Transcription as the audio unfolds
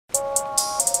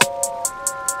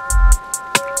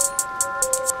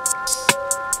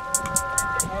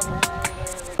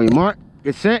Mark,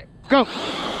 get set, go.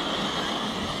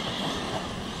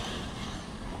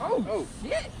 Oh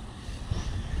shit!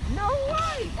 No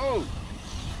way! Oh!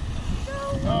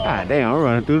 No way! God damn, I'm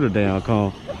running through the damn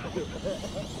cone.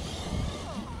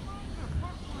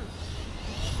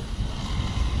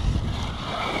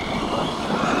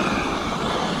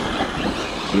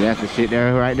 See, that's the shit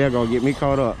there right there gonna get me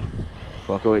caught up.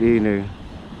 Fuck with these niggas.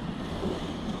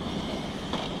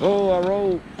 Oh, I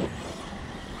rolled.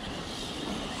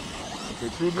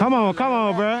 Come on,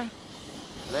 bruh.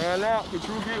 Land out. Can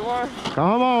True get one?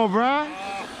 Come on, bruh.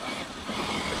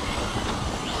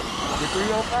 Get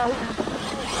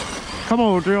 305. Come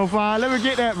on, 305. Let me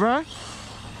get that, bruh.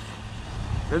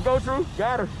 Let's go, True.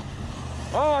 Got her.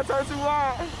 Oh, I turned too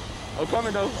wide. I'm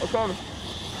coming, though. I'm coming.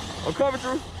 I'm coming,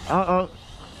 True. Uh-oh.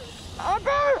 I'm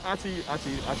coming. I cheated.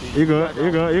 You good, bro.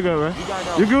 You got it.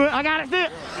 You good? I got it still.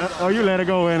 Oh, you let it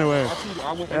go anyway. I cheated.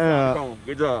 I went inside the cone.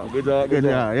 Good job.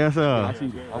 Yes, sir. I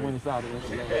cheated. I went inside the cone.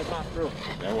 That's not true.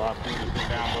 That's why I put it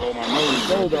down below my nose.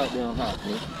 So goddamn hot,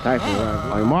 man. Type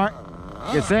of on your mark,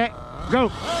 get set, go.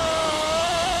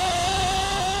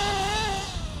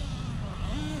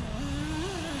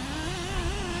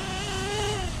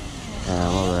 My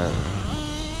bad.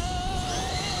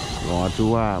 Going too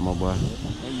wide, my boy.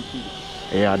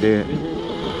 Yeah, I did.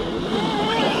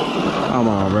 Come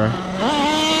on, bro.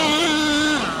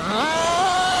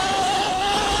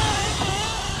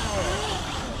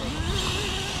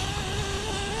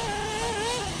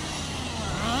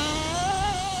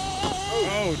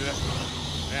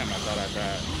 Damn, I thought I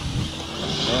tried.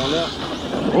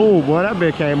 Oh, boy, that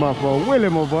bitch came up for a willy,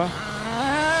 my boy.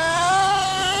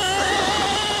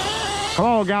 Come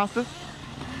on, Gouster.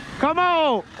 Come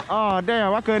on. Oh,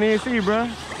 damn, I couldn't even see, bro.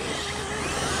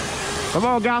 Come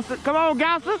on, Gouster. Come on,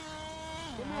 Gouster.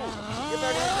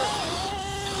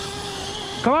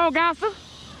 Come on, Gouster.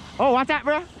 Oh, watch that,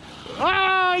 bro.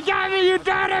 Oh, he got me, you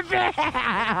dirty bitch.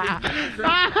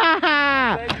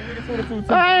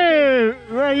 Hey,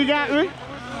 bro, you got me.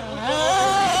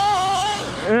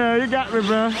 Yeah, you got me,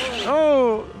 bro.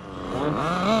 Oh. 1,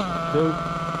 2,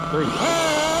 3.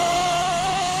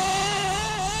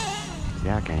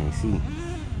 Yeah, I can't see.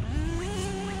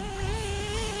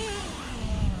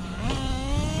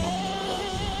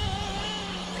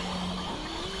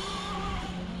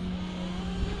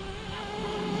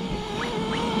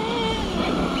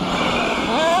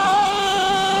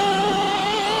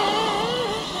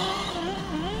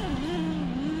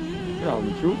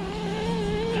 True.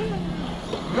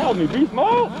 Call me beast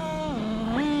mode.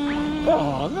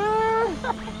 Oh man.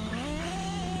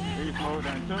 Beast mode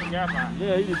done took me out.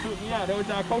 Yeah, he just took me out. That's what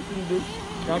y'all coaching to do.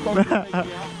 Y'all coaching to take me out.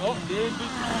 Oh, there's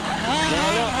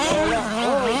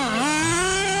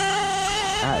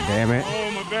God damn it.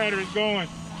 Oh, my battery's going.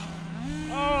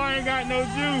 Oh, I ain't got no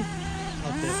juice.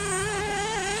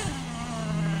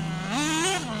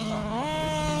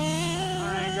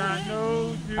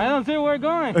 I don't see where we're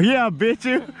going. Yeah, bitch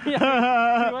you.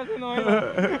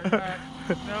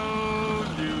 No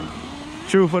juice.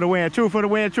 True for the win, true for the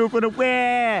win, true for the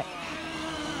win.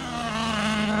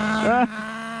 No,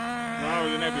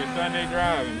 it's gonna be a Sunday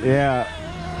driving. Yeah.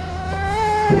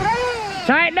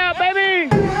 Tighten up, baby.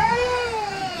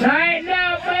 Tighten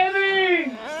up,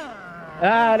 baby.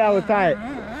 Ah, that was tight.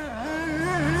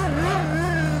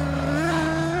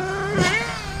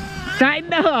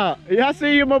 Tighten up. Y'all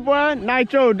see you, my boy?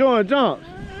 Nitro doing jumps.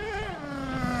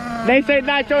 They say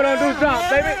Nitro don't do jumps,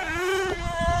 baby.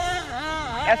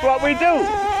 That's what we do.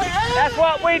 That's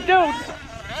what we do.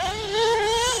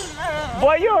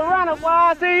 Boy, you a runner, boy,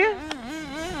 I see you.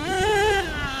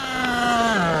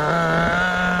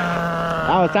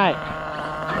 That was tight.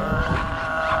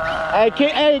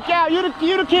 Hey, Cal, you the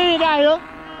king out here.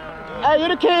 Hey, you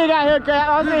the king out here,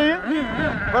 Cal, I see you.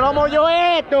 But I'm on your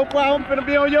head, though, boy. I'm finna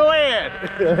be on your head.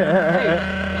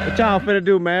 What y'all finna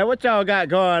do, man? What y'all got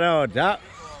going on, Doc?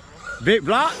 Big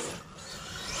blocks?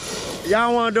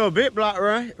 Y'all wanna do a big block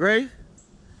run, Ray?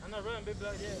 I'm not running big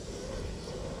block yet.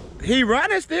 He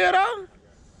running still, though?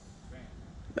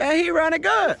 Man, he running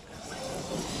good.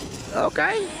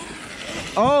 Okay.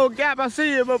 Oh, Gap, I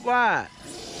see you, my boy.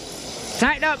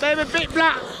 Tighten up, baby, big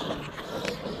block.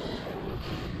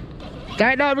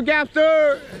 Tighten up,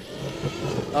 Gapster.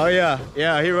 Oh, yeah,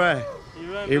 he run.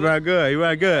 He run good, he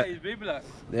run good. He's big block.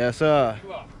 Yes, sir.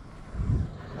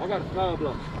 I got a small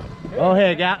block. Go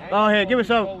ahead, Gap. Go ahead, give me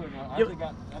some. I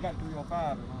got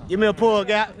 305. Give me a pull,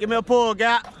 Gap. Give me a pull,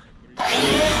 Gap.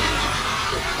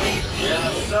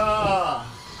 Yes, sir.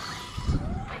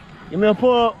 Give me a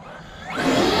pull.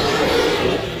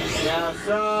 Yes,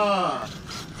 sir.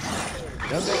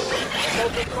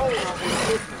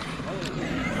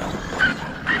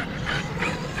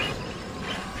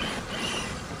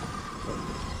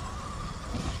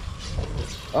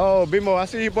 Oh, B-Mo, I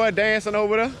see you boy dancing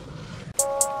over there.